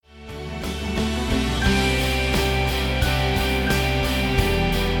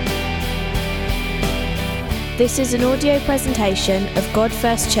This is an audio presentation of God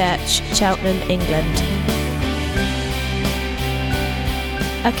First Church, Cheltenham, England.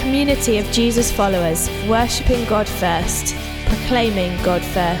 A community of Jesus followers, worshipping God first, proclaiming God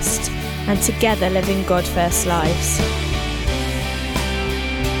first, and together living God first lives.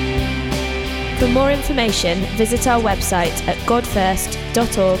 For more information, visit our website at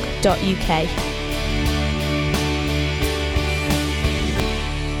godfirst.org.uk.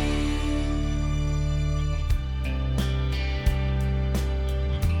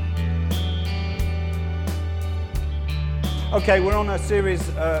 Okay, we're on a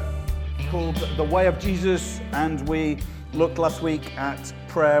series called The Way of Jesus, and we looked last week at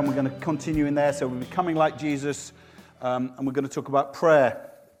prayer, and we're going to continue in there. So we're becoming like Jesus, and we're going to talk about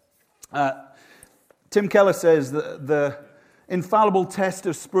prayer. Tim Keller says that the infallible test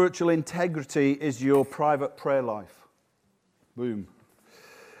of spiritual integrity is your private prayer life. Boom.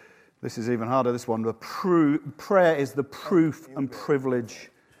 This is even harder, this one. Prayer is the proof and privilege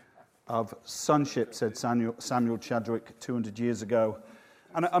of sonship, said Samuel Chadwick 200 years ago.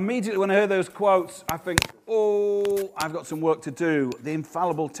 And immediately when I hear those quotes, I think, I've got some work to do. The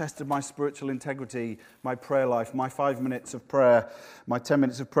infallible test of my spiritual integrity, my prayer life, my 5 minutes of prayer, my 10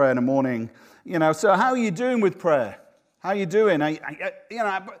 minutes of prayer in the morning. So how are you doing with prayer? How are you doing?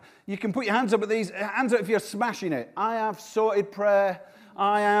 You can put your hands up at these. Hands up if you're smashing it. I have sorted prayer.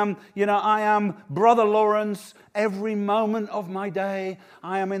 I am Brother Lawrence every moment of my day.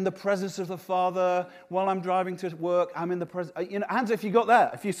 I am in the presence of the Father while I'm driving to work. I'm in the presence. Hands up if you got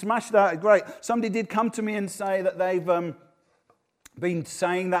that. If you smashed that, great. Somebody did come to me and say that they've been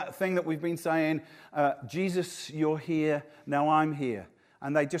saying that thing that we've been saying. Jesus, you're here. Now I'm here.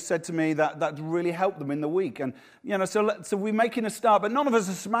 And they just said to me that really helped them in the week. And, so we're making a start, but none of us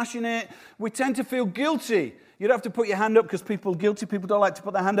are smashing it. We tend to feel guilty. You don't have to put your hand up because people don't like to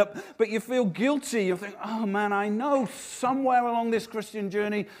put their hand up, but you feel guilty. You think, oh man, I know somewhere along this Christian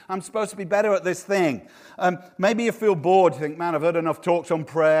journey I'm supposed to be better at this thing. Maybe you feel bored. You think, man, I've heard enough talks on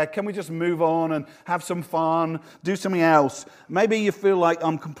prayer. Can we just move on and have some fun, do something else? Maybe you feel like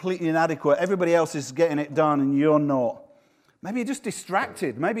I'm completely inadequate. Everybody else is getting it done and you're not. Maybe you're just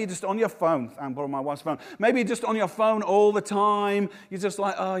distracted. Maybe you're just on your phone. I'm borrowing my wife's phone. Maybe you're just on your phone all the time. You're just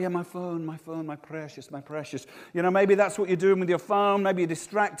like, oh yeah, my phone, my precious. Maybe that's what you're doing with your phone. Maybe you're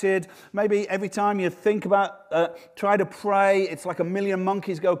distracted. Maybe every time you think about, try to pray, it's like a million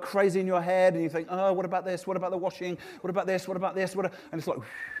monkeys go crazy in your head, and you think, oh, what about this? What about the washing? What about this? What about this? And it's like,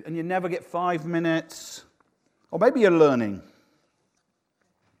 and you never get 5 minutes. Or maybe you're learning.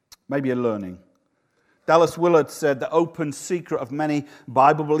 Dallas Willard said the open secret of many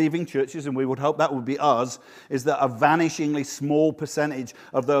Bible-believing churches, and we would hope that would be us, is that a vanishingly small percentage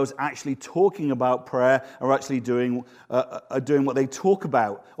of those actually talking about prayer are actually doing what they talk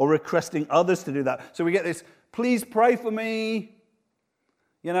about or requesting others to do that. So we get this, please pray for me,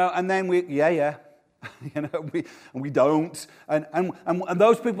 and then we don't. And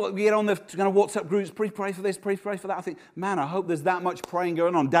those people we get on the kind of WhatsApp groups, please pray for this, please pray for that. I think, man, I hope there's that much praying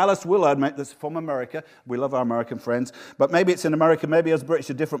going on. Dallas Willard, that's from America. We love our American friends. But maybe it's in America, maybe us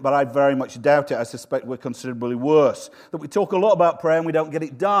British are different, but I very much doubt it. I suspect we're considerably worse. That we talk a lot about prayer and we don't get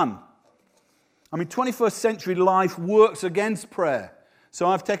it done. 21st century life works against prayer. So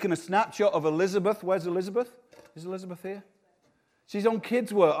I've taken a snapshot of Elizabeth. Where's Elizabeth? Is Elizabeth here? She's on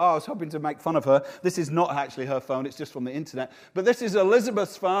Kids Work. I was hoping to make fun of her. This is not actually her phone. It's just from the internet. But this is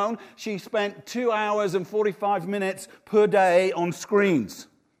Elizabeth's phone. She spent 2 hours and 45 minutes per day on screens.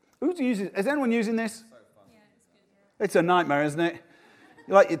 Is anyone using this? Yeah, it's good. Yeah. It's a nightmare, isn't it?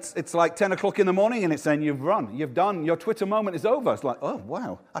 It's like 10 o'clock in the morning and it's saying you've run, you've done, your Twitter moment is over. It's like, oh,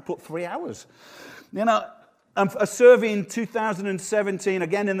 wow, I put 3 hours. A survey in 2017,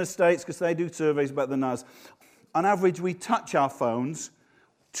 again in the States, because they do surveys better than us. On average, we touch our phones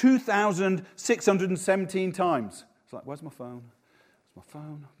 2,617 times. It's like, where's my phone? Where's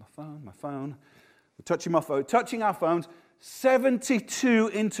my phone? We're touching my phone. Touching our phones, 72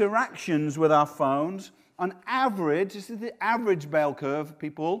 interactions with our phones. On average, this is the average bell curve,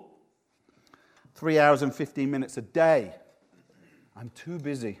 people, 3 hours and 15 minutes a day. I'm too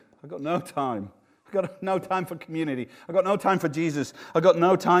busy. I've got no time. I've got no time for community. I've got no time for Jesus. I've got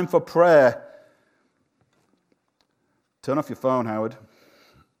no time for prayer. Turn off your phone, Howard.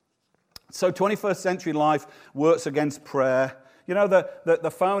 So 21st century life works against prayer.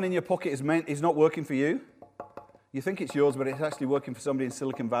 The phone in your pocket is not working for you. You think it's yours, but it's actually working for somebody in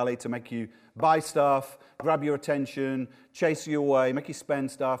Silicon Valley to make you buy stuff, grab your attention, chase you away, make you spend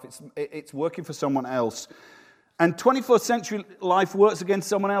stuff. It's working for someone else. And 21st century life works against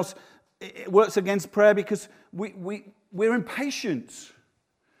someone else. It works against prayer because we're impatient.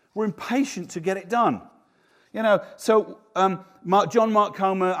 We're impatient to get it done. So John Mark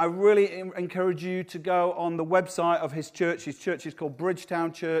Comer, I really encourage you to go on the website of his church. His church is called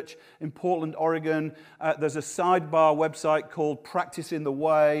Bridgetown Church in Portland, Oregon. There's a sidebar website called Practice in the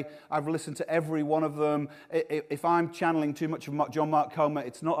Way. I've listened to every one of them. If I'm channeling too much of John Mark Comer,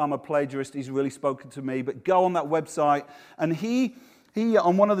 it's not I'm a plagiarist. He's really spoken to me. But go on that website. And he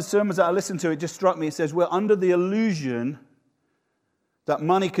on one of the sermons that I listened to, it just struck me. It says, we're under the illusion that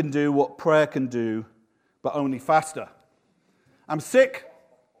money can do what prayer can do, but only faster. I'm sick.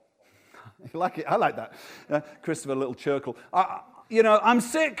 You like it? I like that. Christopher, a little chirkle. I'm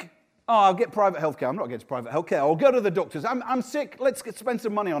sick. Oh, I'll get private healthcare. I'm not against private healthcare. I'll go to the doctors. I'm sick. Let's spend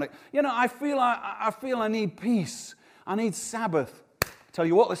some money on it. I feel I need peace. I need Sabbath. Tell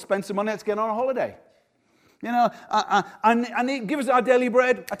you what, let's spend some money. Let's get on a holiday. I need, give us our daily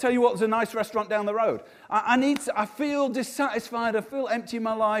bread. I tell you what, there's a nice restaurant down the road. I feel dissatisfied. I feel empty in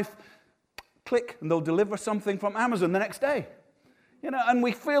my life. Click, and they'll deliver something from Amazon the next day. And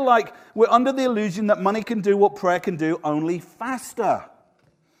we feel like we're under the illusion that money can do what prayer can do, only faster.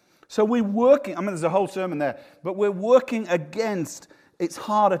 So we're working, there's a whole sermon there, but we're working against, it's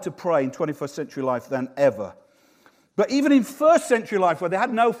harder to pray in 21st century life than ever. But even in first century life, where they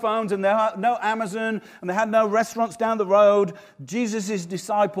had no phones and they had no Amazon and they had no restaurants down the road, Jesus'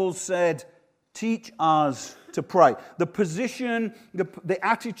 disciples said, teach us to pray. The position, the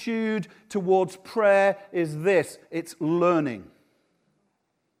attitude towards prayer is this. It's learning.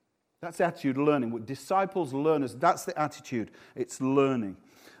 That's the attitude, learning. Disciples, learners, that's the attitude. It's learning.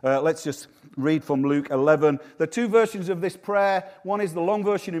 Let's just read from Luke 11. There are two versions of this prayer. One is the long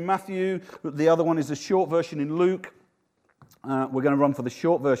version in Matthew. The other one is the short version in Luke. We're going to run for the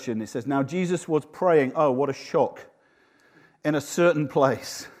short version. It says, now Jesus was praying, oh, what a shock, in a certain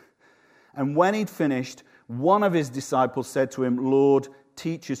place. And when he'd finished, one of his disciples said to him, Lord,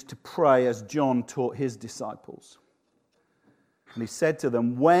 teach us to pray as John taught his disciples. And he said to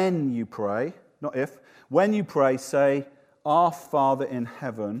them, when you pray, not if, when you pray, say, our Father in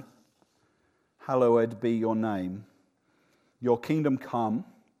heaven, hallowed be your name. Your kingdom come.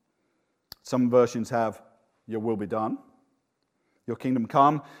 Some versions have, your will be done. Your kingdom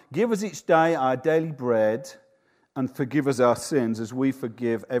come. Give us each day our daily bread, and forgive us our sins as we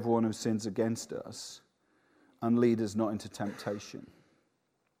forgive everyone who sins against us. And lead us not into temptation.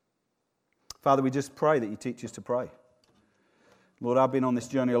 Father, we just pray that you teach us to pray. Lord, I've been on this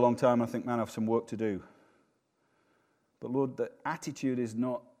journey a long time. I think, man, I have some work to do. But Lord, the attitude is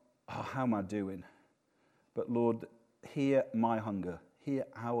not, oh, how am I doing? But Lord, hear my hunger. Hear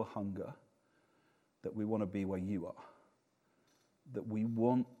our hunger. That we want to be where you are. That we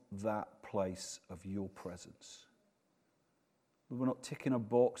want that place of your presence. We're not ticking a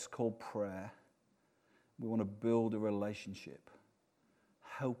box called prayer. We want to build a relationship.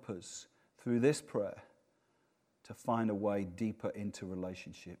 Help us through this prayer to find a way deeper into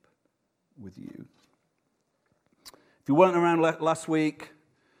relationship with you. If you weren't around last week,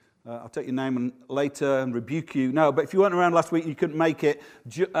 I'll take your name later and rebuke you. No, but if you weren't around last week and you couldn't make it,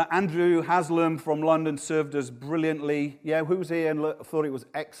 Andrew Haslam from London served us brilliantly. Yeah, who was here and thought it was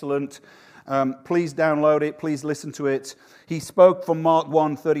excellent? Please download it. Please listen to it. He spoke from Mark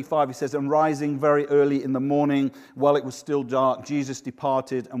 1:35. He says, and rising very early in the morning, while it was still dark, Jesus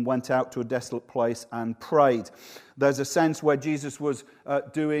departed and went out to a desolate place and prayed. There's a sense where Jesus was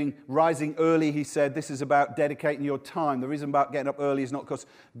rising early. He said, this is about dedicating your time. The reason about getting up early is not because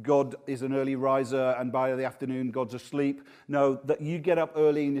God is an early riser and by the afternoon God's asleep. No, that you get up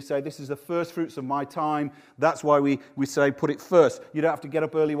early and you say, this is the first fruits of my time. That's why we say put it first. You don't have to get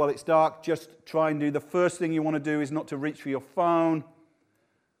up early while it's dark. Just try and do the first thing you want to do is not to reach for your phone,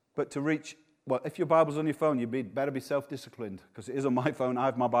 but to reach. Well, if your Bible's on your phone, you better be self-disciplined, because it is on my phone. I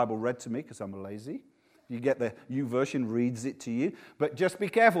have my Bible read to me because I'm lazy. You get the YouVersion reads it to you. But just be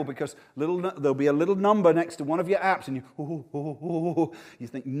careful, because there'll be a little number next to one of your apps, and you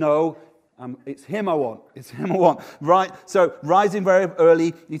think, no, it's him I want. It's him I want. Right? So, rising very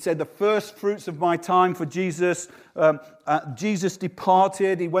early, he said, the first fruits of my time for Jesus. Jesus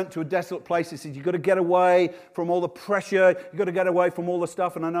departed. He went to a desolate place. He said, you've got to get away from all the pressure. You've got to get away from all the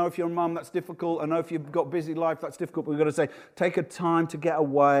stuff. And I know if you're a mum, that's difficult. I know if you've got a busy life, that's difficult. But we've got to say, take a time to get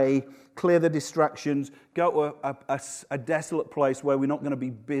away, clear the distractions, go to a desolate place where we're not going to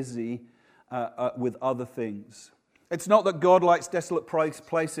be busy with other things. It's not that God likes desolate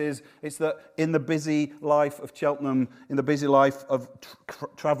places. It's that in the busy life of Cheltenham, in the busy life of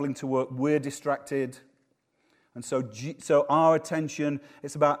traveling to work, we're distracted. And so our attention,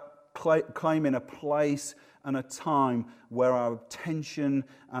 it's about claiming a place and a time where our attention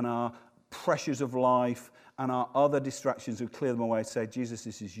and our pressures of life and our other distractions, we clear them away. Say, Jesus,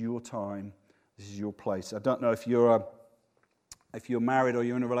 this is your time. This is your place. I don't know if you're married or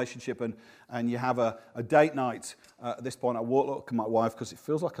you're in a relationship and you have a date night. At this point, I won't look at my wife because it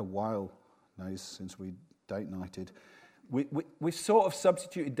feels like a while now since we date nighted. We've sort of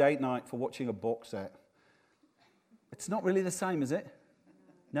substituted date night for watching a box set. It's not really the same, is it?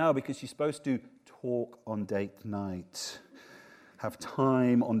 No, because you're supposed to talk on date night. Have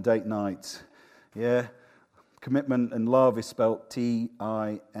time on date night. Yeah? Commitment and love is spelled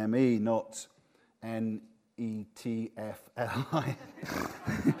T-I-M-E, not N-E-T-F-L-I.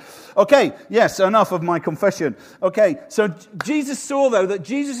 Okay, yes, enough of my confession. Okay, so Jesus saw, though, that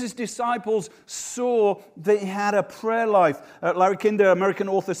Jesus' disciples saw that he had a prayer life. Larry Kinder, American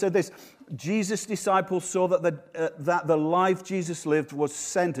author, said this: Jesus' disciples saw that the life Jesus lived was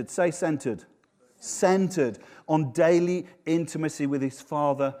centered. Say centered. Centered on daily intimacy with his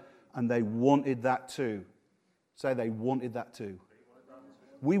Father, and they wanted that too. Say they wanted that too.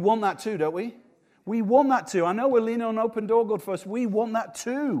 We want that too, don't we? We want that too. I know we're leaning on open door God first. We want that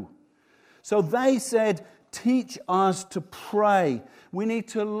too. So they said, teach us to pray. We need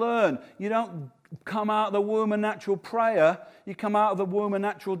to learn. You don't come out of the womb a natural prayer. You come out of the womb a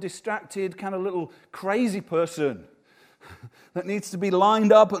natural distracted kind of little crazy person that needs to be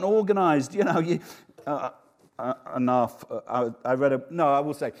lined up and organized. You know, enough. I read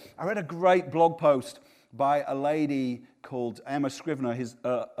a great blog post by a lady called Emma Scrivener.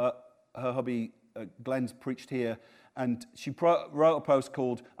 Her hubby Glenn's preached here, and she wrote a post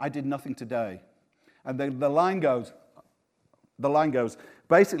called "I Did Nothing Today," and the line goes,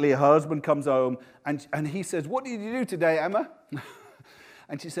 basically her husband comes home and he says, "What did you do today, Emma?"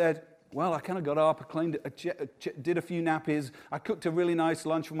 And she said, "Well, I kind of got up, I cleaned, did a few nappies, I cooked a really nice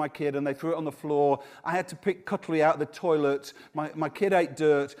lunch for my kid and they threw it on the floor. I had to pick cutlery out of the toilet. My kid ate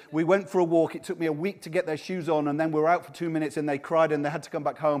dirt. We went for a walk. It took me a week to get their shoes on, and then we were out for 2 minutes and they cried and they had to come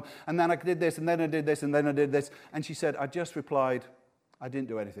back home. And then I did this and then I did this and then I did this." And she said, "I just replied, I didn't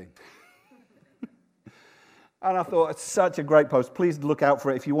do anything." And I thought, it's such a great post. Please look out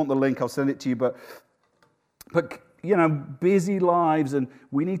for it. If you want the link, I'll send it to you. But you know, busy lives, and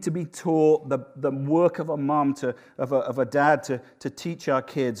we need to be taught the work of a mum, of a dad to teach our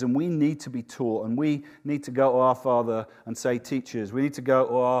kids, and we need to be taught, and we need to go to our Father and say teachers. We need to go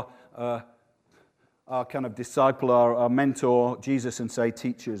to our kind of disciple, our mentor, Jesus, and say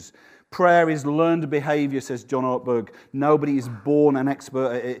teachers. Prayer is learned behavior, says John Ortberg. Nobody is born an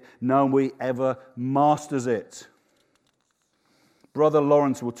expert at it. Nobody ever masters it. Brother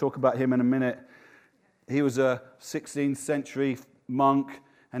Lawrence, we'll talk about him in a minute. He was a 16th century monk,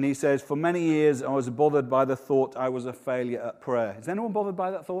 and he says, "For many years I was bothered by the thought I was a failure at prayer." Is anyone bothered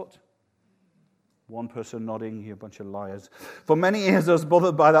by that thought? One person nodding, you a bunch of liars. "For many years I was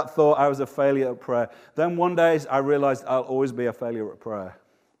bothered by that thought I was a failure at prayer. Then one day I realized I'll always be a failure at prayer.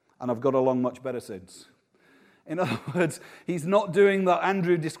 And I've got along much better since." In other words, he's not doing that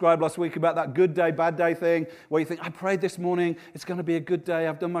Andrew described last week about that good day, bad day thing, where you think, I prayed this morning, it's going to be a good day,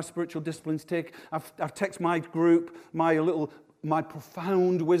 I've done my spiritual disciplines tick, I've texted my group, my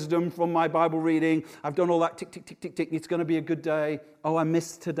profound wisdom from my Bible reading, I've done all that, tick, tick, tick, tick, tick, it's going to be a good day. Oh, I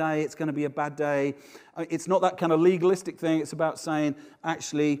missed today, it's going to be a bad day. It's not that kind of legalistic thing, it's about saying,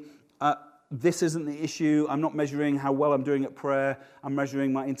 actually, this isn't the issue. I'm not measuring how well I'm doing at prayer. I'm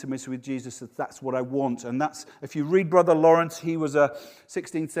measuring my intimacy with Jesus. That's what I want. And that's, if you read Brother Lawrence, he was a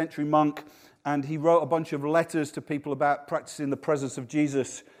 16th century monk, and he wrote a bunch of letters to people about practicing the presence of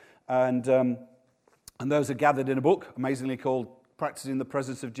Jesus. And those are gathered in a book, amazingly called Practicing the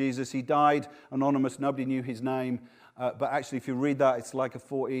Presence of Jesus. He died anonymous. Nobody knew his name. But actually, if you read that, it's like a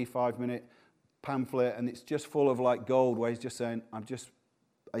 45-minute pamphlet, and it's just full of like gold, where he's just saying,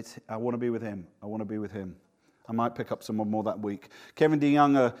 I want to be with him. I want to be with him. I might pick up some more that week. Kevin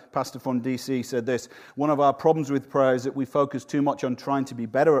DeYoung, a pastor from DC, said this: "One of our problems with prayer is that we focus too much on trying to be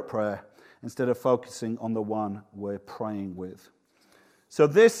better at prayer instead of focusing on the one we're praying with." So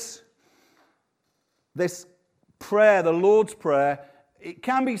this prayer, the Lord's Prayer, it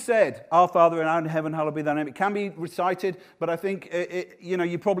can be said, "Our Father in heaven, hallowed be thy name." It can be recited, but I think,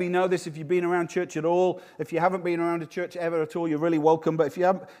 you probably know this if you've been around church at all. If you haven't been around a church ever at all, you're really welcome. But if you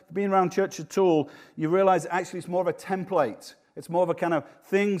haven't been around church at all, you realize actually it's more of a template. It's more of a kind of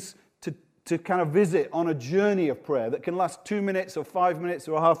things to kind of visit on a journey of prayer that can last 2 minutes or 5 minutes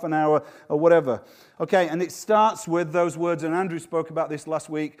or half an hour or whatever. Okay, and it starts with those words, and Andrew spoke about this last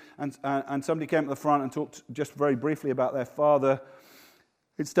week, and somebody came to the front and talked just very briefly about their father.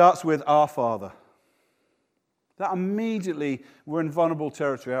 It starts with "Our Father." That immediately, we're in vulnerable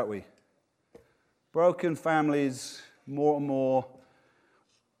territory, aren't we? Broken families, more and more.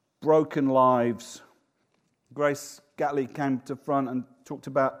 Broken lives. Grace Gatley came to front and talked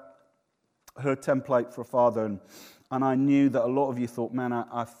about her template for a father, and I knew that a lot of you thought, man,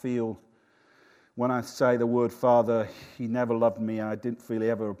 I feel when I say the word father, he never loved me, and I didn't feel he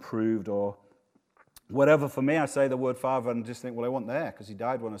ever approved, or whatever. For me, I say the word father and just think, well, I wasn't there because he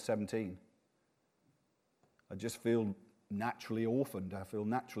died when I was 17. I just feel naturally orphaned. I feel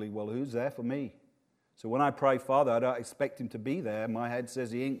naturally, well, who's there for me? So when I pray Father, I don't expect him to be there. My head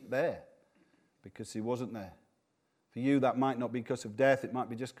says he ain't there because he wasn't there. For you, that might not be because of death. It might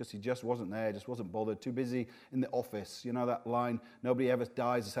be just because he just wasn't there, just wasn't bothered, too busy in the office. You know that line, nobody ever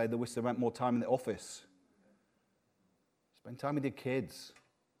dies to say they wish they spent more time in the office. Spend time with your kids.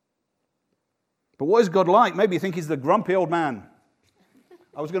 But what is God like? Maybe you think he's the grumpy old man.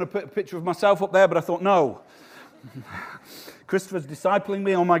 I was going to put a picture of myself up there, but I thought, no. Christopher's discipling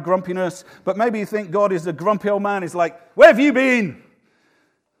me on my grumpiness. But maybe you think God is the grumpy old man. He's like, where have you been?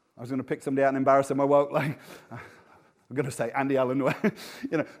 I was going to pick somebody out and embarrass them. I won't. I'm going to say Andy Allen.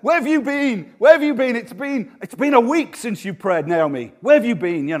 Where have you been? Where have you been? It's been a week since you prayed, Naomi. Where have you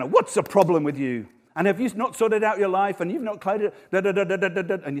been? What's the problem with you? And have you not sorted out your life? And you've not cleared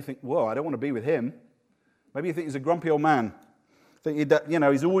it? And you think, whoa, I don't want to be with him. Maybe you think he's a grumpy old man.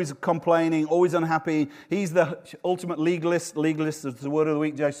 He's always complaining, always unhappy. He's the ultimate legalist. Legalist is the word of the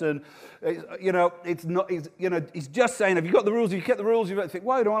week, Jason. It's not. He's just saying, have you got the rules? Have you kept the rules? You think,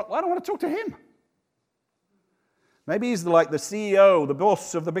 why do I want to talk to him? Maybe he's like the CEO, the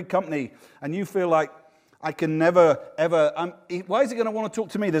boss of the big company, and you feel like, I can never, ever... why is he going to want to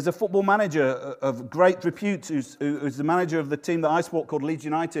talk to me? There's a football manager of great repute who's the manager of the team that I support called Leeds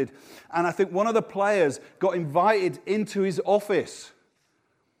United. And I think one of the players got invited into his office.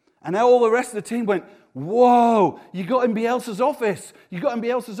 And all the rest of the team went, whoa, you got in Bielsa's office. You got in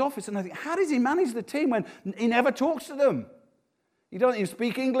Bielsa's office. And I think, how does he manage the team when he never talks to them? He doesn't even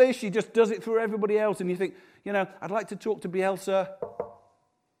speak English. He just does it through everybody else. And you think, I'd like to talk to Bielsa.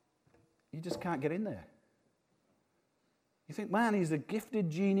 You just can't get in there. You think, man, he's a gifted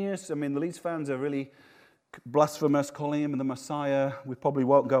genius. I mean, the Leeds fans are really blasphemous, calling him the Messiah. We probably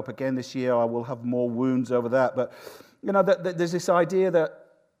won't go up again this year. I will have more wounds over that. But, there's this idea that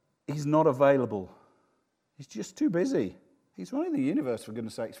he's not available. He's just too busy. He's running the universe, for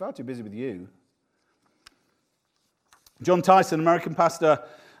goodness sake. He's far too busy with you. John Tyson, American pastor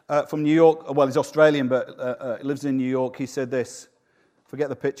from New York. Well, he's Australian, but lives in New York. He said this. Forget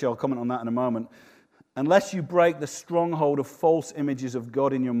the picture. I'll comment on that in a moment. Unless you break the stronghold of false images of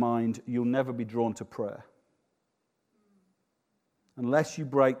God in your mind, you'll never be drawn to prayer. Unless you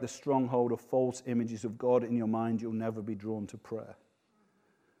break the stronghold of false images of God in your mind, you'll never be drawn to prayer.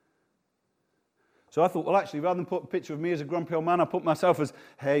 So I thought, well, actually, rather than put a picture of me as a grumpy old man, I put myself as,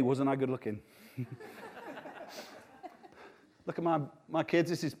 hey, wasn't I good looking? Look at my kids.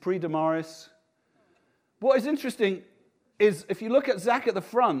 This is pre-Damaris. What is interesting is if you look at Zach at the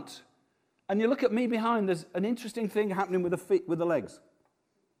front, and you look at me behind, there's an interesting thing happening with the feet, with the legs.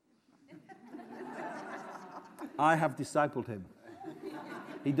 I have discipled him.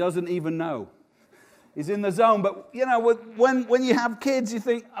 He doesn't even know. He's in the zone. But, when you have kids, you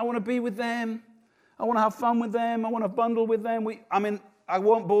think, I want to be with them. I want to have fun with them. I want to bundle with them. I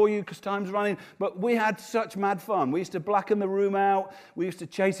won't bore you because time's running, but we had such mad fun. We used to blacken the room out. We used to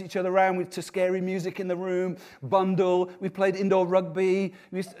chase each other around to scary music in the room, bundle. We played indoor rugby.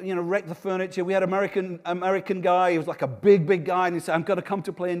 We used to, wreck the furniture. We had American guy. He was like a big guy, and he said, I'm going to come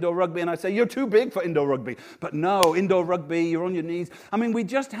to play indoor rugby. And I say, you're too big for indoor rugby. But no, indoor rugby, you're on your knees. We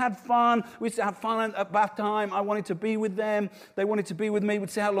just had fun. We used to have fun at bath time. I wanted to be with them. They wanted to be with me. We'd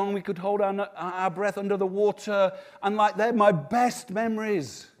see how long we could hold our breath under the water. And they're my best memories.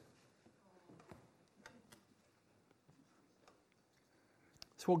 That's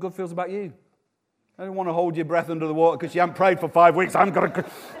what God feels about you. I don't want to hold your breath under the water because you haven't prayed for 5 weeks. I'm going to...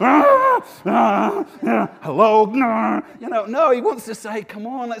 hello? No, he wants to say, come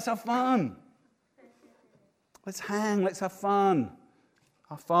on, let's have fun. Let's hang, let's have fun.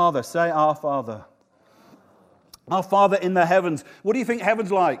 Our Father, say our Father. Our Father in the heavens. What do you think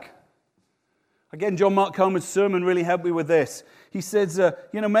heaven's like? Again, John Mark Comer's sermon really helped me with this. He says,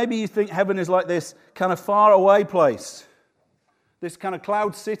 maybe you think heaven is like this kind of far away place. This kind of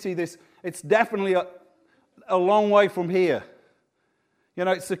cloud city. It's definitely a long way from here.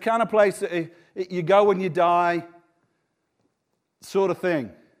 It's the kind of place that you go when you die, sort of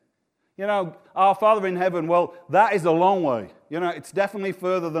thing. Our Father in heaven, well, that is a long way. It's definitely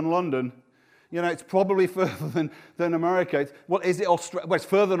further than London. It's probably further than America. Is it Australia? Well, it's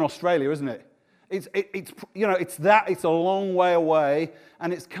further than Australia, isn't it? It's a long way away,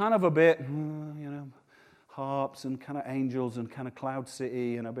 and it's kind of a bit, harps and kind of angels and kind of cloud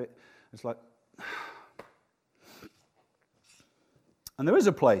city and a bit, it's like, and there is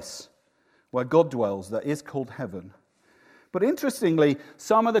a place where God dwells, that is called heaven. But interestingly,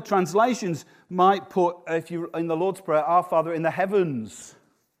 some of the translations might put, if you in the Lord's Prayer, Our Father in the heavens.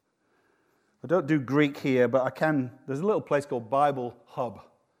 I don't do Greek here, but I can. There's a little place called Bible Hub.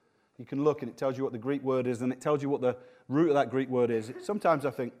 You can look and it tells you what the Greek word is, and it tells you what the root of that Greek word is. Sometimes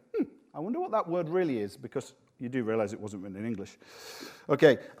I think, I wonder what that word really is, because you do realize it wasn't written in English.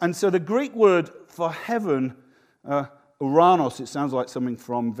 Okay, and so the Greek word for heaven, Uranos, it sounds like something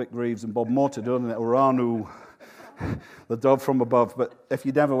from Vic Reeves and Bob Mortimer, doesn't it? Uranu, the dove from above. But if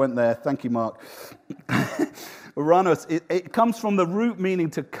you never went there, thank you, Mark. Uranos, it comes from the root meaning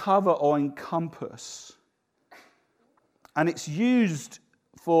to cover or encompass. And it's used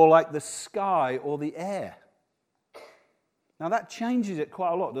for like the sky or the air. Now that changes it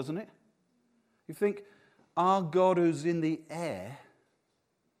quite a lot, doesn't it? You think, our God who's in the air,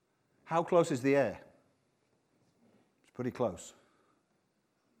 how close is the air? It's pretty close.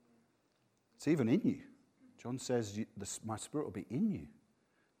 It's even in you. John says, my spirit will be in you.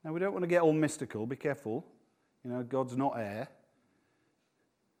 Now, we don't want to get all mystical. Be careful. God's not air.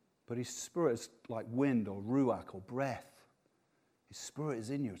 But his spirit is like wind or ruach or breath. His spirit is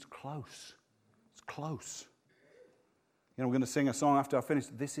in you. It's close. It's close. We're going to sing a song after I finish.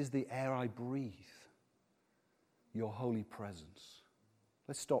 This is the air I breathe. Your holy presence.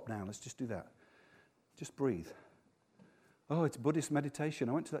 Let's stop now. Let's just do that. Just breathe. Oh, it's Buddhist meditation.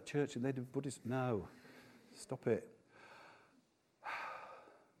 I went to that church and they did Buddhist. No. Stop it.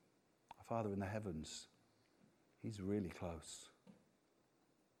 Our Father in the heavens. He's really close.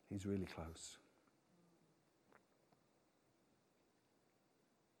 He's really close.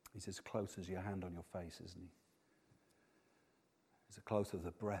 He's as close as your hand on your face, isn't he? He's as close as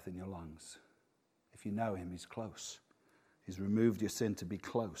the breath in your lungs. If you know him, he's close. He's removed your sin to be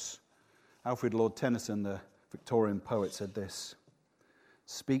close. Alfred Lord Tennyson, the Victorian poet, said this: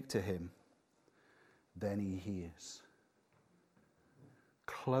 speak to him, then he hears.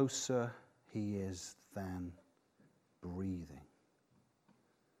 Closer he is than breathing,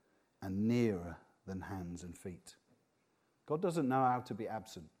 and nearer than hands and feet. God doesn't know how to be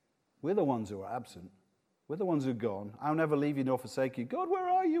absent. We're the ones who are absent. We're the ones who are gone. I'll never leave you nor forsake you. God, where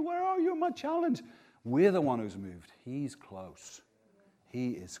are you? Where are you? My challenge. We're the one who's moved. He's close. He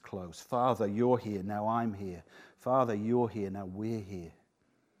is close. Father, you're here. Now I'm here. Father, you're here. Now we're here.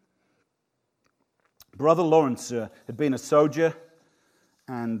 Brother Lawrence had been a soldier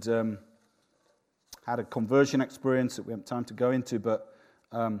and had a conversion experience that we haven't time to go into, but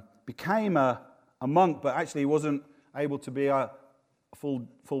became a monk, but actually he wasn't able to be a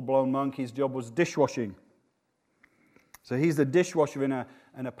full-blown monk. His job was dishwashing. So he's the dishwasher in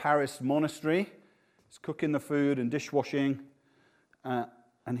a Paris monastery. He's cooking the food and dishwashing.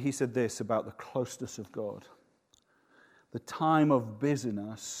 And he said this about the closeness of God. The time of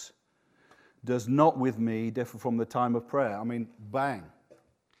busyness does not with me differ from the time of prayer. I mean, bang.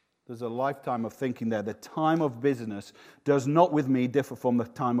 There's a lifetime of thinking there. The time of busyness does not with me differ from the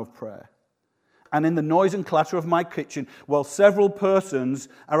time of prayer. And in the noise and clatter of my kitchen, while several persons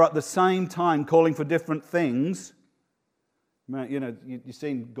are at the same time calling for different things, you've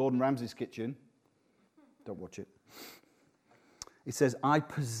seen Gordon Ramsay's kitchen. Don't watch it. It says, I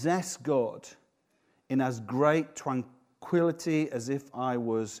possess God in as great tranquility as if I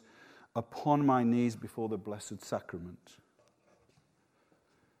was upon my knees before the Blessed Sacrament.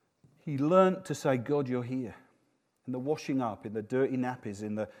 He learnt to say, God, you're here. In the washing up, in the dirty nappies,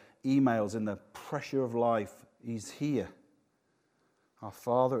 in the emails, in the pressure of life, he's here. Our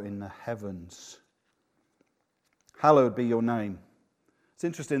Father in the heavens. Hallowed be your name. It's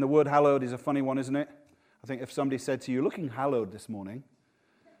interesting, the word hallowed is a funny one, isn't it? I think if somebody said to you, looking hallowed this morning,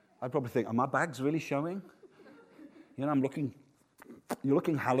 I'd probably think, are my bags really showing? You're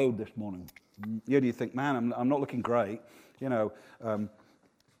looking hallowed this morning. You think, man, I'm not looking great.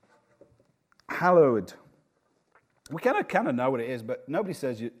 Hallowed. We kind of know what it is, but nobody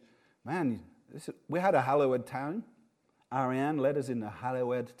says, we had a hallowed time. Ariane led us in the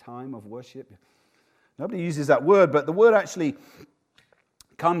hallowed time of worship. Nobody uses that word, but the word actually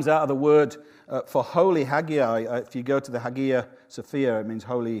comes out of the word for holy, Haggai. If you go to the Hagia Sophia, it means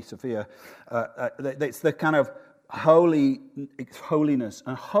holy Sophia. It's the kind of holy, it's holiness.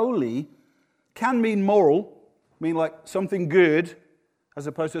 And holy can mean moral, mean like something good, as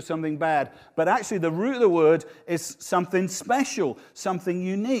opposed to something bad. But actually the root of the word is something special, something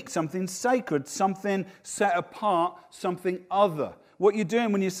unique, something sacred, something set apart, something other. What you're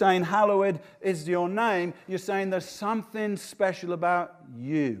doing when you're saying hallowed is your name, you're saying there's something special about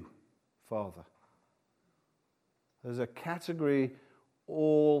you, Father. There's a category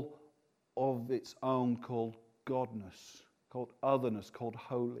all of its own called godness, called otherness, called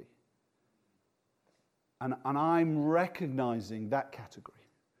holy. And I'm recognizing that category.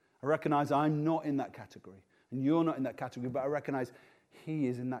 I recognize I'm not in that category. And you're not in that category, but I recognize he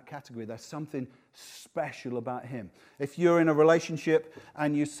is in that category. There's something special about him. If you're in a relationship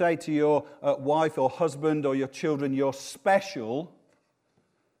and you say to your wife or husband or your children, you're special,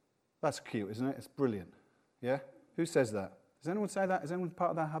 that's cute, isn't it? It's brilliant. Yeah? Who says that? Does anyone say that? Is anyone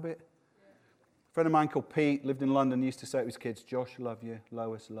part of that habit? Yeah. A friend of mine called Pete, lived in London, used to say to his kids, Josh, love you.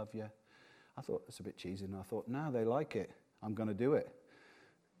 Lois, love you. I thought, that's a bit cheesy. And I thought, no, they like it. I'm going to do it.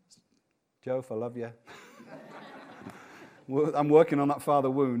 Joe, I love you. I'm working on that father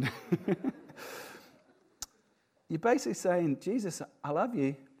wound. You're basically saying, Jesus, I love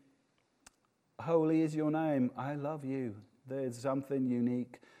you. Holy is your name. I love you. There's something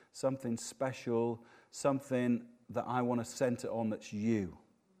unique, something special, something that I want to center on that's you.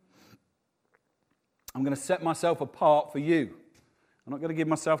 I'm going to set myself apart for you. I'm not going to give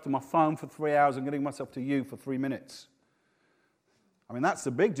myself to my phone for 3 hours. I'm going to give myself to you for 3 minutes. I mean, that's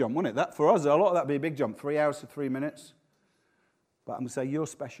a big jump, wouldn't it? That, for us, a lot of that would be a big jump. 3 hours to 3 minutes. But I'm going to say, you're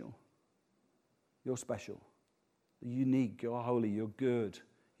special. You're special. You're unique. You're holy. You're good.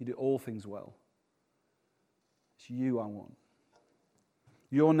 You do all things well. It's you I want.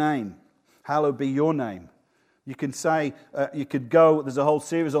 Your name. Hallowed be your name. You can say, you could go, there's a whole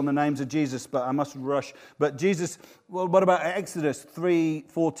series on the names of Jesus, but I must rush. But Jesus, well, what about Exodus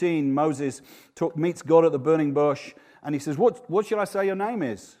 3:14? Moses meets God at the burning bush, and he says, what should I say your name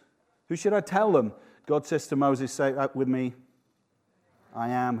is? Who should I tell them? God says to Moses, say that with me, I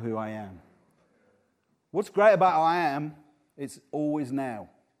am who I am. What's great about I am, it's always now.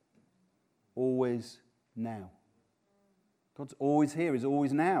 Always now. God's always here, he's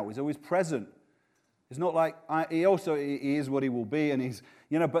always now, he's always present. It's not like, he is what he will be, and he's,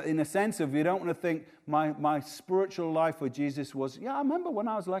 but in a sense of, you don't want to think my spiritual life with Jesus was, I remember when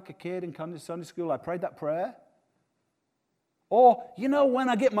I was like a kid in Sunday school, I prayed that prayer. Or, when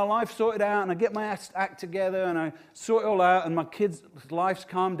I get my life sorted out and I get my act together and I sort it all out and my kids' life's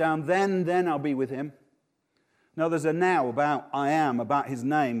calmed down, then I'll be with him. No, there's a now about I am, about his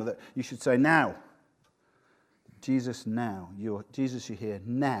name, that you should say now. Jesus, now. Jesus, you're here.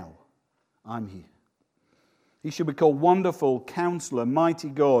 Now, I'm here. He should be called Wonderful Counselor, Mighty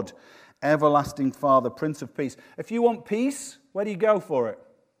God, Everlasting Father, Prince of Peace. If you want peace, where do you go for it?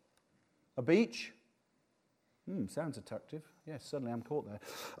 A beach? Sounds attractive. Yes, suddenly I'm caught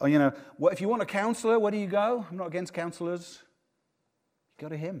there. If you want a counselor, where do you go? I'm not against counselors. You go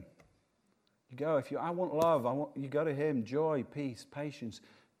to him. You go, I want love, you go to him. Joy, peace, patience,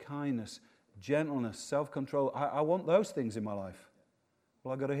 kindness, gentleness, self-control. I want those things in my life.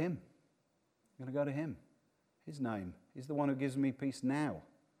 Well, I go to him. I'm going to go to him. His name. He's the one who gives me peace now.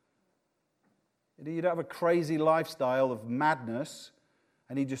 You don't have a crazy lifestyle of madness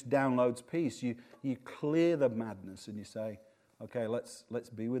and he just downloads peace. You clear the madness and you say, okay, let's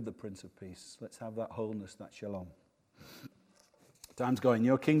be with the Prince of Peace. Let's have that wholeness, that shalom. Time's going.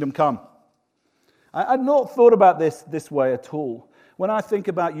 Your kingdom come. I'd not thought about this way at all. When I think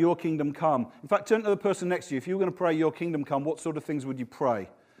about your kingdom come, in fact, turn to the person next to you. If you were going to pray your kingdom come, what sort of things would you pray?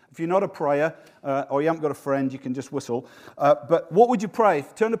 If you're not a prayer, or you haven't got a friend, you can just whistle. But what would you pray?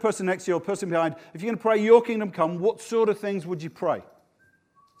 Turn the person next to you or person behind. If you're going to pray your kingdom come, what sort of things would you pray?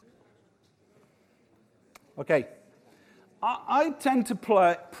 Okay. I tend to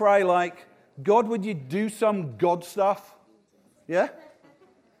pray like, God, would you do some God stuff? Yeah?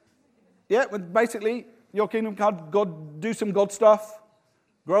 Yeah, basically, your kingdom come, God, do some God stuff.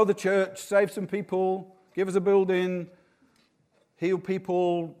 Grow the church, save some people, give us a building, heal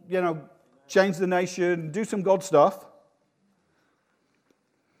people, change the nation, do some God stuff.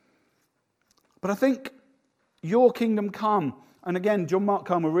 But I think your kingdom come, and again, John Mark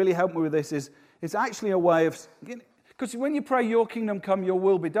Comer really helped me with this, is actually a way of, because when you pray your kingdom come, your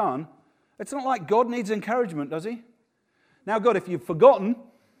will be done, it's not like God needs encouragement, does he? Now, God, if you've forgotten,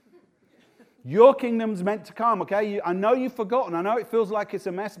 your kingdom's meant to come, okay? I know you've forgotten. I know it feels like it's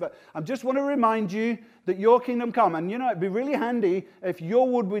a mess, but I just want to remind you that your kingdom come. And it'd be really handy if your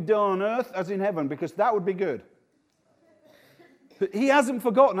will be done on earth as in heaven, because that would be good. But he hasn't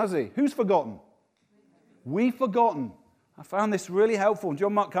forgotten, has he? Who's forgotten? We've forgotten. I found this really helpful.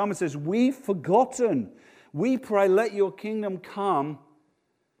 John Mark Comer says, we've forgotten. We pray, let your kingdom come,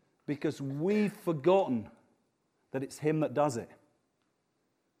 because we've forgotten that it's him that does it.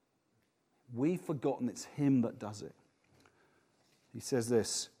 We've forgotten it's him that does it. He says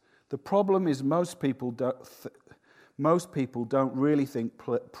this, the problem is most people don't really think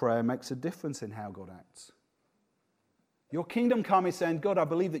prayer makes a difference in how God acts. Your kingdom come is saying, God, I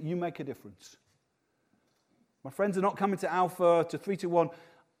believe that you make a difference. My friends are not coming to Alpha, to 321.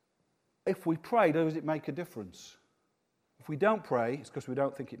 if we pray, does it make a difference? If we don't pray, it's because we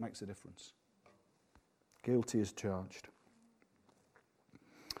don't think it makes a difference. Guilty as charged.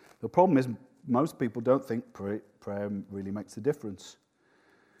 The problem is most people don't think prayer really makes a difference.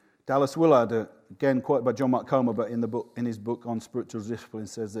 Dallas Willard, again quoted by John Mark Comer, but in his book on spiritual discipline,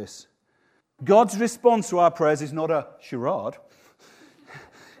 says this: God's response to our prayers is not a charade.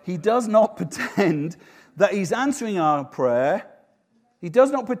 He does not pretend that he's answering our prayer. He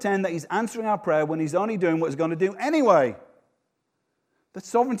does not pretend that he's answering our prayer when he's only doing what he's going to do anyway. The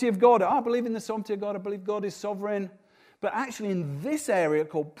sovereignty of God. I believe in the sovereignty of God. I believe God is sovereign. But actually in this area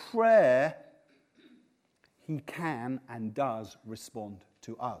called prayer, he can and does respond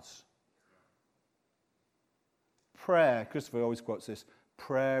to us. Prayer, Christopher always quotes this,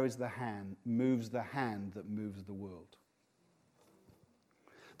 prayer is the hand, moves the hand that moves the world.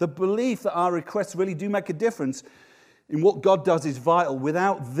 The belief that our requests really do make a difference in what God does is vital.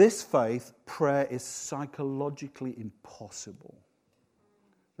 Without this faith, prayer is psychologically impossible.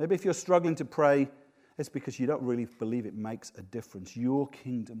 Maybe if you're struggling to pray, it's because you don't really believe it makes a difference. Your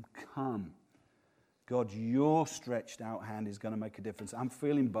kingdom come. God, your stretched out hand is going to make a difference. I'm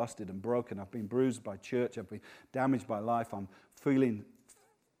feeling busted and broken. I've been bruised by church. I've been damaged by life. I'm feeling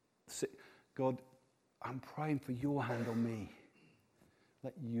sick. God, I'm praying for your hand on me.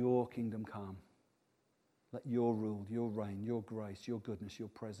 Let your kingdom come. Let your rule, your reign, your grace, your goodness, your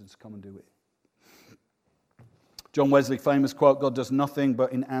presence come and do it. John Wesley, famous quote, God does nothing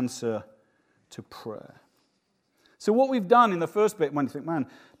but in answer to prayer. So what we've done in the first bit, when you think, man,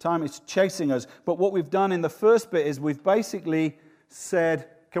 time is chasing us, but what we've done in the first bit is we've basically said,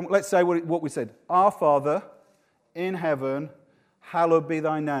 let's say what we said. Our Father in heaven, hallowed be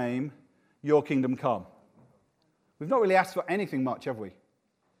thy name, your kingdom come. We've not really asked for anything much, have we?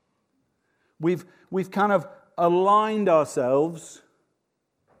 We've kind of aligned ourselves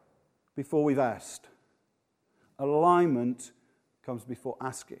before we've asked. Alignment comes before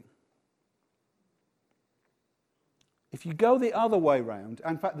asking. If you go the other way round,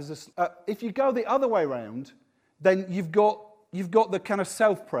 in fact, if you go the other way round, then you've got the kind of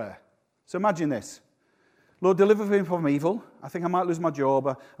self-prayer. So imagine this. Lord, deliver me from evil. I think I might lose my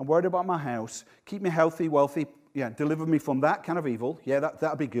job. I'm worried about my house. Keep me healthy, wealthy. Yeah, deliver me from that kind of evil. Yeah,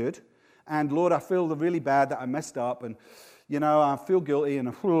 that'd be good. And Lord, I feel really bad that I messed up, and I feel guilty,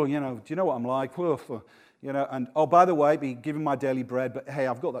 and do you know what I'm like? And oh, by the way, be giving my daily bread, but hey,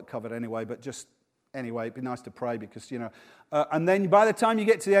 I've got that covered anyway. But just anyway, it'd be nice to pray because and then by the time you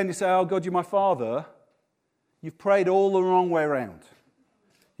get to the end, you say, "Oh God, you're my Father." You've prayed all the wrong way around.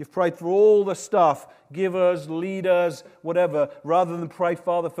 You've prayed for all the stuff, givers, leaders, whatever, rather than pray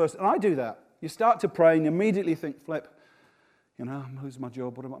Father first. And I do that. You start to pray and you immediately think, flip. I'm losing my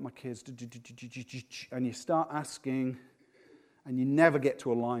job, what about my kids? And you start asking, and you never get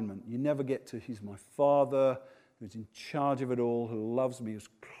to alignment. You never get to, he's my Father, who's in charge of it all, who loves me, who's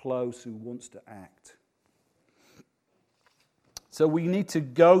close, who wants to act. So we need to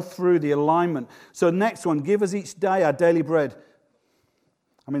go through the alignment. So next one, give us each day our daily bread.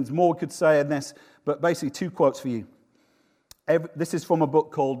 I mean, there's more we could say in this, but basically 2 quotes for you. This is from a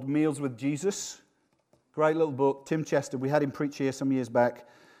book called Meals with Jesus. Great little book, Tim Chester. We had him preach here some years back.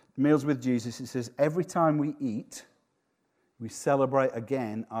 Meals with Jesus. It says, every time we eat, we celebrate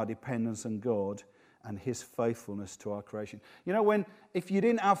again our dependence on God and his faithfulness to our creation. If you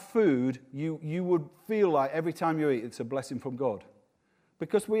didn't have food, you would feel like every time you eat, it's a blessing from God.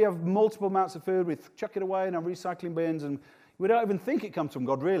 Because we have multiple amounts of food, we chuck it away in our recycling bins, and we don't even think it comes from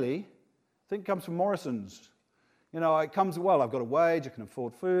God, really. I think it comes from Morrison's. It comes, well, I've got a wage, I can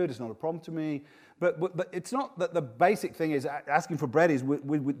afford food, it's not a problem to me. But it's not that the basic thing is asking for bread, is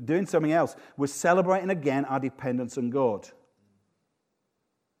we're doing something else. We're celebrating again our dependence on God.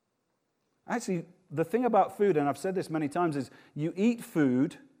 Actually, the thing about food, and I've said this many times, is you eat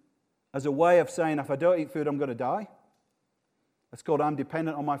food as a way of saying, if I don't eat food, I'm going to die. That's called I'm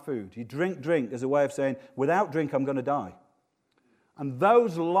dependent on my food. You drink as a way of saying, without drink, I'm going to die. And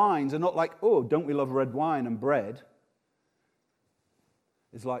those lines are not like, oh, don't we love red wine and bread?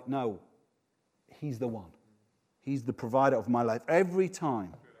 It's like, no, he's the one. He's the provider of my life. Every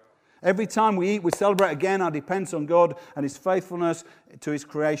time we eat, we celebrate again our dependence on God and his faithfulness to his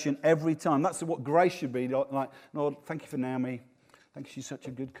creation every time. That's what grace should be. Like, Lord, thank you for Naomi. Thank you she's such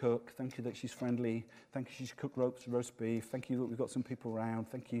a good cook. Thank you that she's friendly. Thank you she's cooked roast beef. Thank you that we've got some people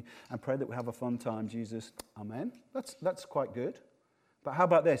around. Thank you. And pray that we have a fun time, Jesus. Amen. That's quite good. But how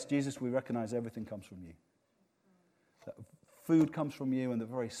about this? Jesus, we recognize everything comes from you. That food comes from you and the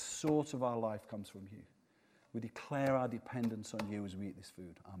very source of our life comes from you. We declare our dependence on you as we eat this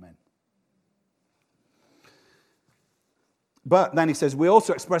food. Amen. But then he says, we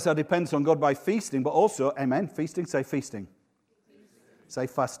also express our dependence on God by feasting, but also, amen, feasting, say feasting. Say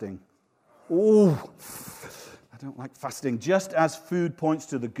fasting. Ooh, I don't like fasting. Just as food points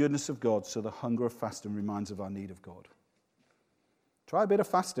to the goodness of God, so the hunger of fasting reminds of our need of God. Try a bit of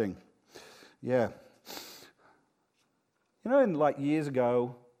fasting. Yeah. You know, in like years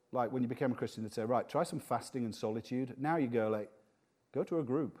ago, like when you became a Christian, they'd say, right, try some fasting and solitude. Now you go like, go to a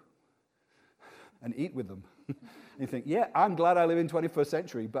group and eat with them. And you think, yeah, I'm glad I live in 21st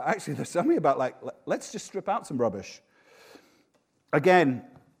century, but actually there's something about like, let's just strip out some rubbish. Again,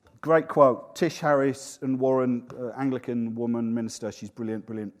 great quote. Tish Harris and Warren, Anglican woman, minister, she's brilliant,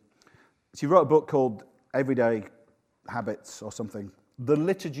 brilliant. She wrote a book called Everyday Habits or something. The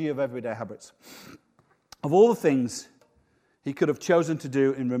Liturgy of Everyday Habits. Of all the things he could have chosen to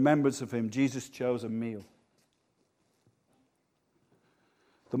do in remembrance of him, Jesus chose a meal.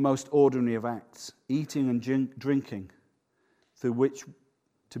 The most ordinary of acts, eating and drinking, through which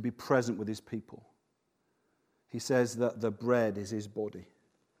to be present with his people. He says that the bread is his body.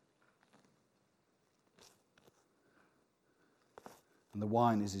 And the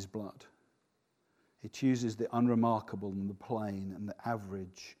wine is his blood. He chooses the unremarkable and the plain and the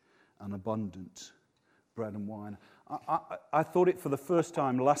average and abundant bread and wine. I thought it for the first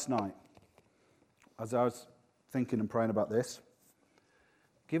time last night as I was thinking and praying about this.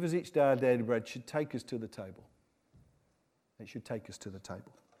 Give us each day our daily bread should take us to the table. It should take us to the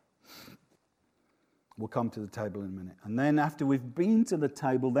table. We'll come to the table in a minute. And then after we've been to the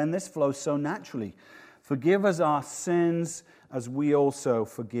table, then this flows so naturally. Forgive us our sins as we also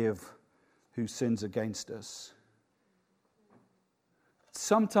forgive who sins against us.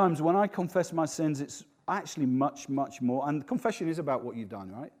 Sometimes when I confess my sins, it's actually much, much more. And confession is about what you've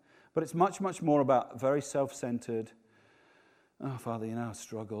done, right? But it's much, much more about very self-centered. Oh, Father, you know I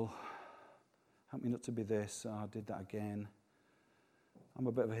struggle. Help me not to be this. Oh, I did that again. I'm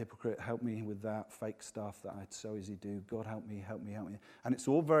a bit of a hypocrite. Help me with that fake stuff that I so easily do. God, help me, help me, help me. And it's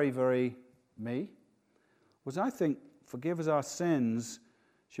all very, very me. Whereas I think forgive us our sins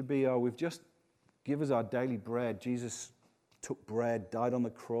should be, we've just give us our daily bread. Jesus took bread, died on the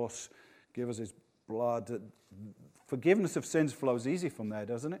cross, give us his blood. Forgiveness of sins flows easy from there,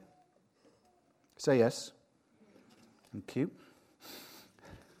 doesn't it? Say yes. Thank you.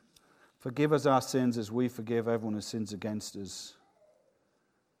 Forgive us our sins as we forgive everyone who sins against us.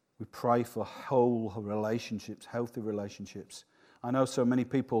 We pray for whole relationships, healthy relationships. I know so many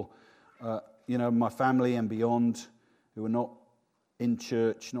people, my family and beyond, who are not in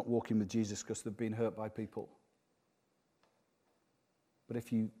church, not walking with Jesus because they've been hurt by people. But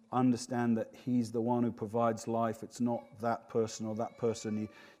if you understand that he's the one who provides life, it's not that person or that person,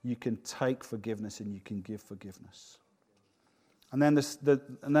 you can take forgiveness and you can give forgiveness. And then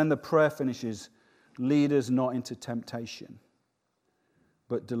the prayer finishes, lead us not into temptation,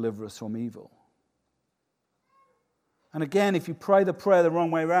 but deliver us from evil. And again, if you pray the prayer the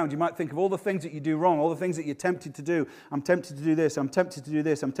wrong way around, you might think of all the things that you do wrong, all the things that you're tempted to do. I'm tempted to do this, I'm tempted to do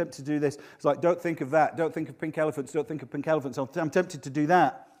this, I'm tempted to do this. It's like, don't think of that, don't think of pink elephants, don't think of pink elephants, I'm tempted to do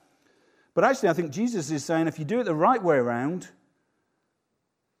that. But actually, I think Jesus is saying if you do it the right way around,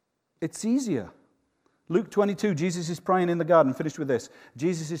 it's easier. Luke 22, Jesus is praying in the garden. Finish with this.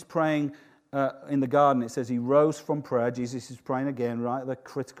 Jesus is praying in the garden. It says he rose from prayer. Jesus is praying again, right at the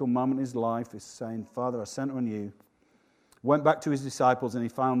critical moment in his life. He's saying, Father, I center on you. Went back to his disciples and he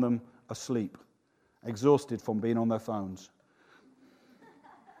found them asleep, exhausted from being on their phones.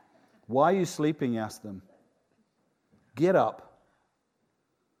 Why are you sleeping, he asked them. Get up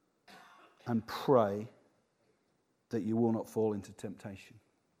and pray that you will not fall into temptation.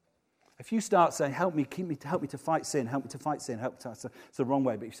 If you start saying, help me to fight sin, help me to fight sin, it's the wrong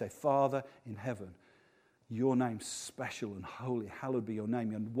way. But you say, Father in heaven, your name's special and holy. Hallowed be your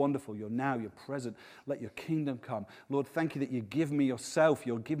name. You're wonderful. You're now. You're present. Let your kingdom come. Lord, thank you that you give me yourself.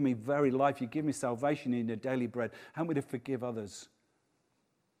 You'll give me very life. You give me salvation in your daily bread. Help me to forgive others.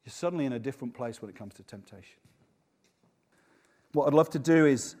 You're suddenly in a different place when it comes to temptation. What I'd love to do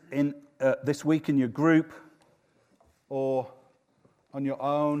is, in this week in your group or on your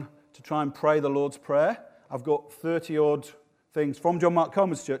own, to try and pray the Lord's Prayer. I've got 30-odd things from John Mark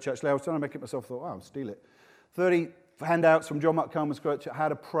Coleman's church, actually. I was trying to make it myself. I thought, I'll steal it. 30 handouts from John Mark Coleman's church, how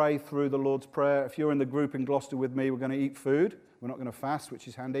to pray through the Lord's Prayer. If you're in the group in Gloucester with me, we're going to eat food. We're not going to fast, which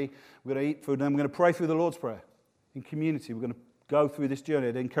is handy. We're going to eat food, and then we're going to pray through the Lord's Prayer in community. We're going to go through this journey.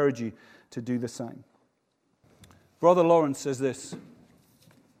 I'd encourage you to do the same. Brother Lawrence says this: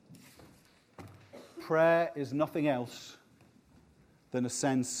 prayer is nothing else than a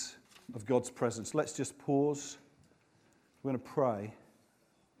sense of God's presence. Let's just pause. We're going to pray.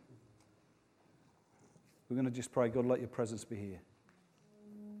 We're going to just pray, God, let your presence be here.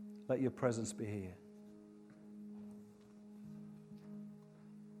 Let your presence be here.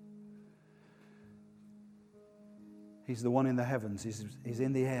 He's the one in the heavens. He's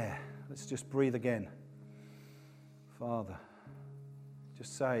in the air. Let's just breathe again. Father.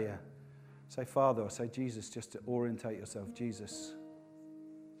 Just say Father, or say Jesus, just to orientate yourself. Jesus.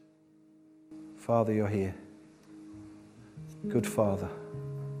 Father, you're here. Good Father.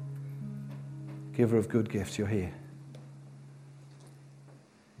 Giver of good gifts, you're here.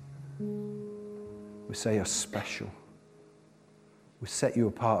 We say you're special. We set you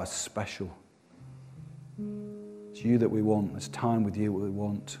apart as special. It's you that we want. It's time with you that we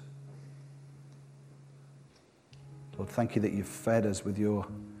want. Lord, thank you that you've fed us with your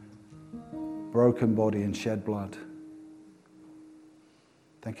broken body and shed blood.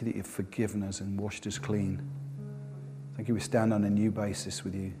 Thank you that you've forgiven us and washed us clean. Thank you we stand on a new basis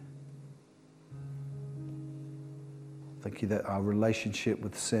with you. Thank you that our relationship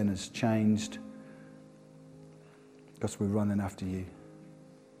with sin has changed because we're running after you.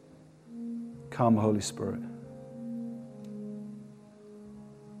 Come, Holy Spirit.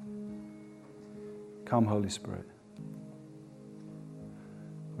 Come, Holy Spirit.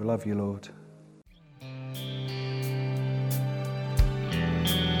 We love you, Lord.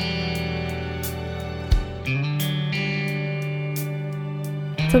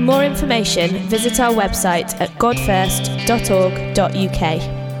 For more information, visit our website at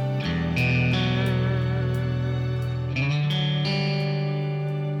godfirst.org.uk.